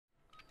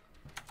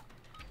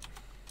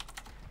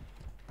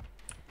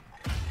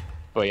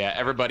But yeah,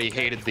 everybody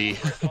hated the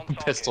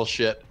pistol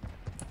shit.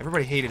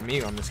 Everybody hated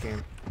me on this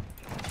game.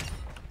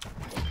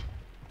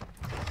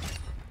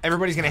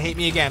 Everybody's gonna hate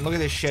me again. Look at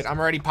this shit. I'm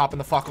already popping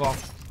the fuck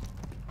off.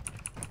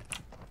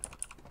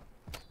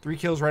 3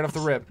 kills right off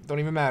the rip. Don't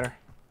even matter.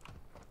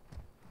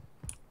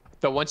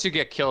 But once you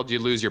get killed, you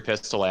lose your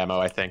pistol ammo,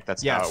 I think.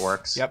 That's how it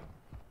works. Yep.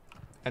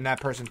 And that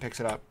person picks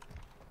it up.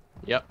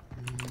 Yep.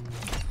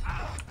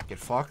 Get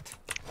fucked.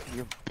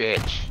 You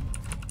bitch.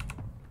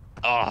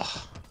 Ugh.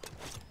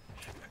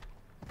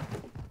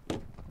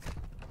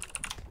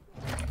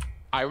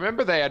 I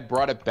remember they had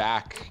brought it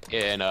back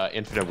in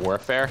Infinite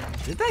Warfare.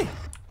 Did they?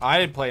 I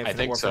didn't play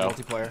Infinite Warfare so.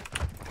 multiplayer.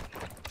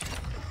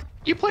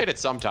 You played it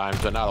sometimes,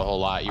 but not a whole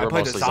lot. You I were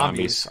played mostly the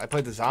zombies. zombies. I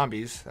played the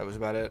zombies. That was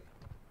about it.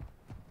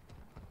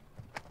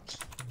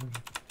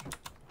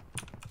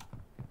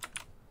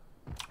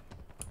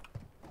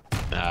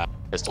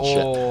 Pistol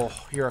shit. Oh,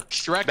 you're a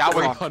Shrek that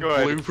was on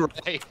good.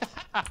 Blu-ray.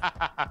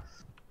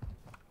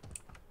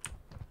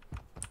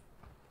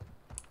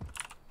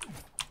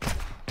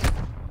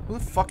 Who the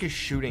fuck is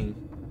shooting?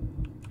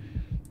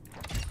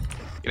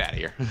 Get out of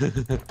here. Who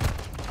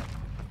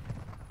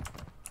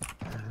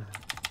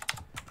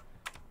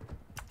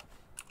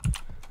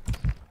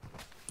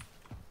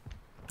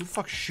the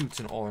fuck shoots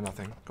in All or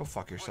Nothing? Go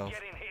fuck yourself.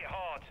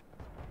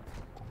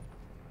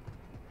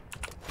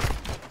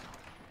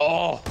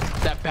 Oh,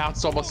 that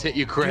bounce almost hit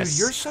you, Chris. Dude,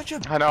 you're such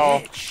a I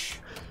know. bitch.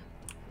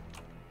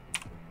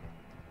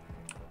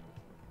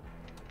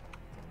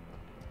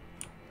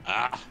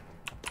 Ah,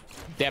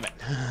 damn it.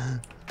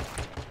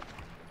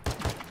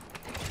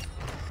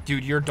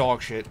 Dude, you're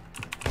dog shit.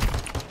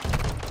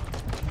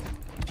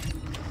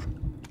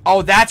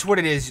 Oh, that's what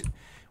it is.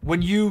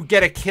 When you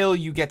get a kill,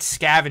 you get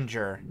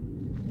scavenger.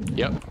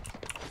 Yep.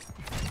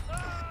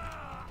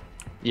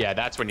 Yeah,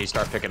 that's when you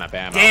start picking up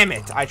ammo. Damn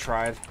it! I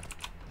tried.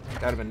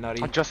 That'd have been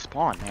nutty. I just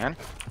spawned, man.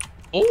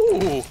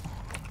 Ooh.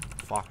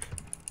 Fuck.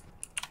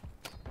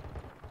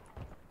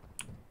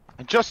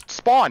 I just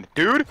spawned,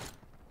 dude.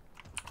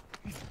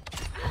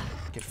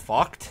 Get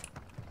fucked.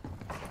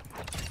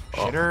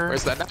 Oh, Shitter.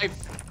 where's that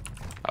knife?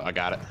 Oh, I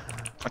got it.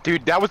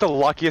 Dude, that was the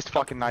luckiest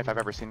fucking knife I've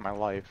ever seen in my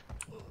life.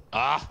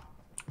 Ah.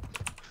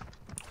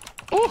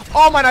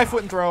 Oh, my knife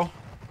wouldn't throw.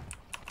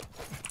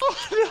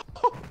 Oh,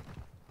 no.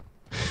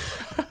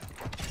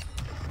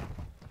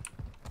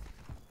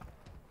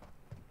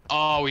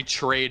 Oh, we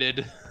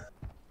traded.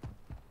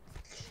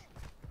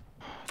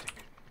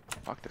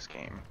 Fuck this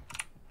game.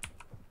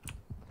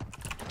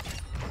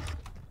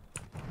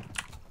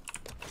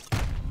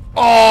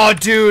 Oh,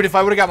 dude, if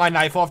I would have got my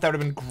knife off, that would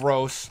have been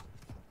gross.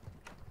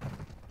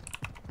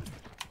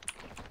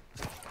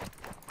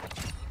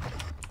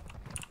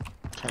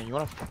 Kenny, you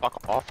wanna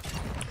fuck off?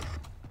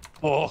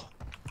 Oh.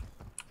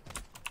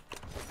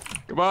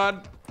 Come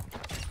on.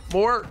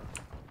 More.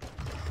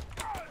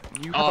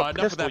 You Oh, have a enough of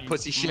pistol, that you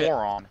pussy shit.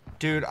 moron.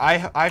 Dude,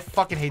 I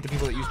fucking hate the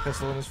people that use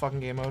pistol in this fucking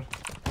game mode.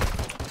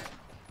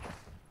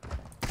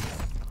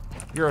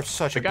 You're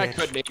such a The guy bitch.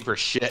 couldn't aim for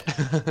shit.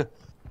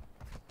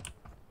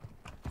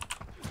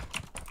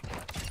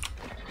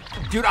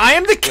 Dude, I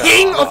am the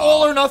king of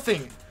All or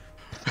Nothing.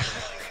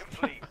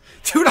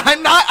 Dude,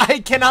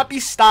 I cannot be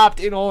stopped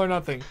in All or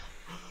Nothing.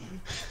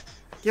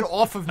 Get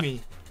off of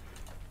me.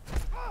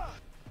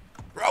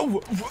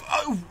 Bro,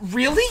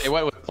 really? They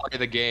went with play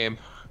the game.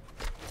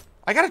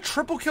 I got a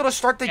triple kill to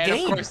start the And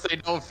game. of course they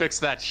don't fix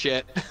that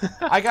shit.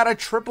 I got a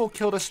triple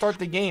kill to start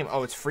the game.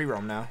 Oh, it's free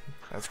roam now.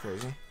 That's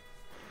crazy.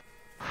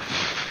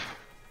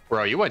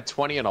 Bro, you went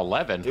 20 and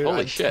 11. Dude,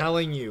 Holy I'm shit.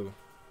 telling you.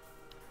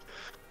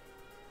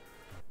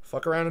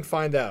 Fuck around and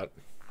find out.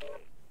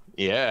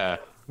 Yeah.